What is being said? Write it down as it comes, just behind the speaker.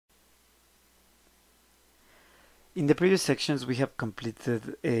In the previous sections, we have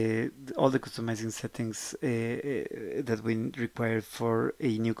completed all the customizing settings that we required for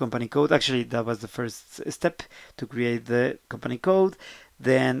a new company code. Actually, that was the first step to create the company code.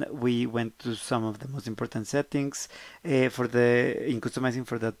 Then we went to some of the most important settings in customizing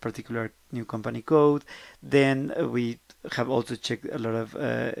for that particular new company code. Then we have also checked a lot of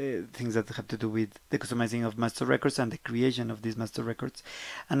things that have to do with the customizing of master records and the creation of these master records.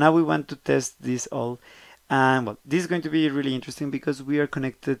 And now we want to test this all. And well, this is going to be really interesting because we are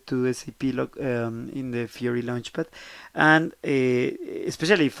connected to SAP in the Fiori Launchpad, and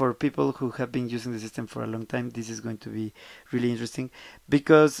especially for people who have been using the system for a long time, this is going to be really interesting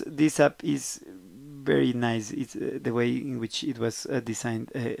because this app is very nice. It's the way in which it was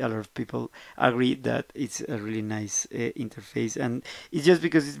designed. A lot of people agree that it's a really nice interface, and it's just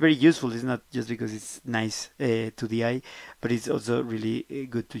because it's very useful. It's not just because it's nice to the eye, but it's also really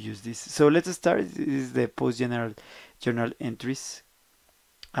good to use this. So let's start. This is the post journal entries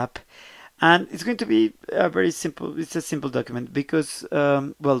app, and it's going to be a very simple. It's a simple document because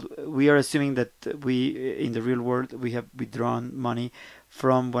well, we are assuming that we in the real world we have withdrawn money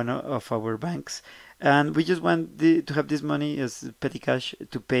from one of our banks, and we just want to have this money as petty cash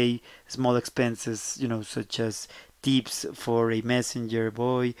to pay small expenses, such as tips for a messenger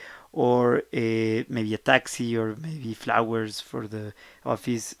boy, or maybe a taxi, or maybe flowers for the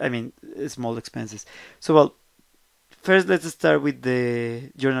office. I mean, small expenses. So, well, first let's start with the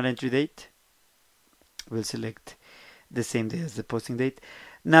journal entry date. We'll select the same day as the posting date.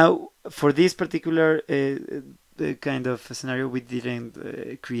 Now, for this particular kind of scenario, we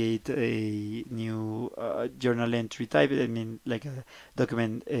didn't create a new journal entry type. I mean, like a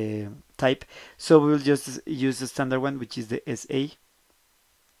document type. So we'll just use the standard one, which is the SA.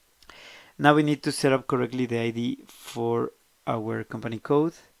 Now we need to set up correctly the ID for our company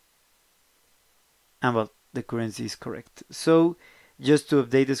code. And well, the currency is correct. So just to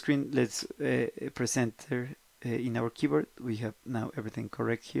update the screen, let's press enter in our keyboard. We have now everything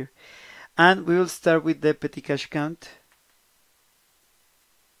correct here. And we will start with the petty cash account.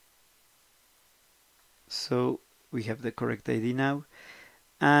 So we have the correct ID now.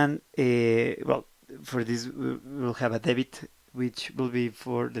 And well, for this, we'll have a debit, which will be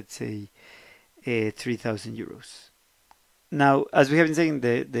for, let's say, 3,000 euros. Now, as we have been saying,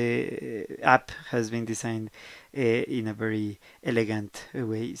 the app has been designed in a very elegant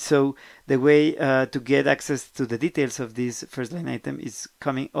way. So the way to get access to the details of this first line item is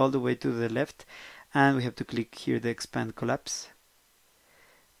coming all the way to the left, and we have to click here the expand collapse,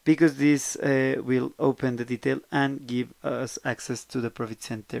 because this will open the detail and give us access to the profit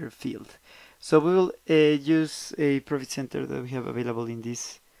center field. So we will use a profit center that we have available in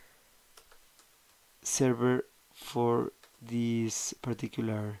this server for this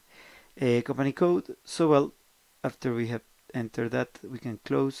particular company code. So well, after we have entered that, we can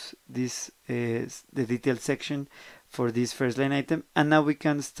close this the detailed section for this first line item, and now we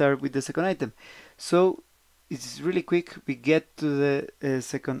can start with the second item. So it's really quick. We get to the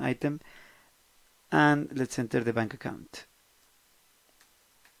second item, and let's enter the bank account.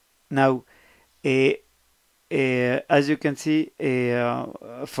 Now as you can see,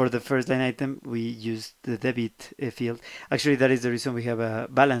 for the first line item, we used the debit field. Actually, that is the reason we have a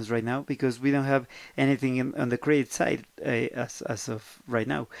balance right now, because we don't have anything on the credit side as of right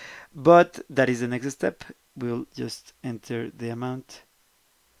now. But that is the next step. We'll just enter the amount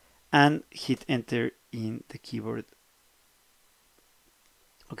and hit enter in the keyboard.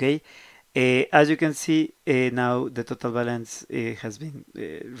 Okay. As you can see, now the total balance has been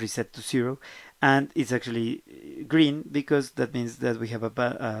reset to 0, and it's actually green, because that means that we have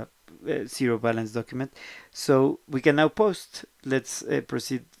a 0 balance document. So we can now post. Let's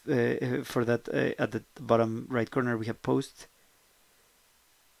proceed for that. At the bottom right corner, we have post.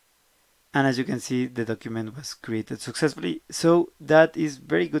 And as you can see, the document was created successfully. So that is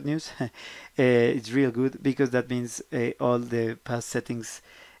very good news. It's real good, because that means all the past settings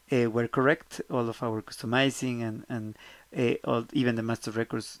were correct. All of our customizing and even the master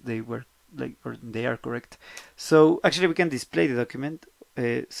records, they are correct. So actually we can display the document.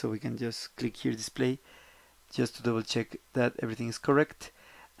 So we can just click here, display, just to double check that everything is correct.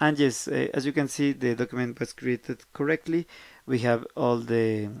 And yes, as you can see, the document was created correctly. We have all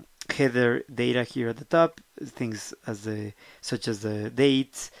the header data here at the top, things such as the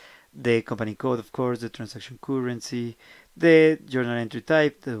dates, the company code, of course, the transaction currency, the journal entry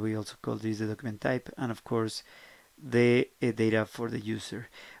type, that we also call this the document type, and of course the data for the user.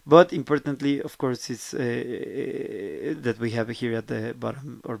 But importantly, of course, is that we have here at the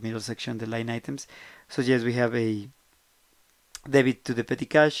bottom or middle section the line items. So yes, we have a debit to the petty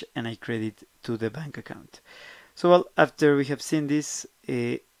cash and a credit to the bank account. So well, after we have seen this,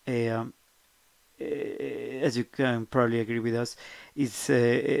 as you can probably agree with us, it's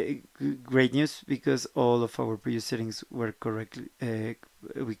great news because all of our previous settings were correctly,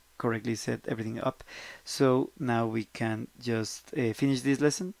 we correctly set everything up. So now we can just finish this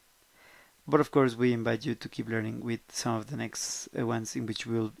lesson. But of course, we invite you to keep learning with some of the next ones in which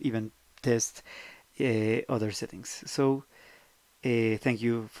we'll even test other settings. So thank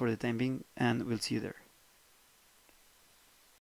you for the time being, and we'll see you there.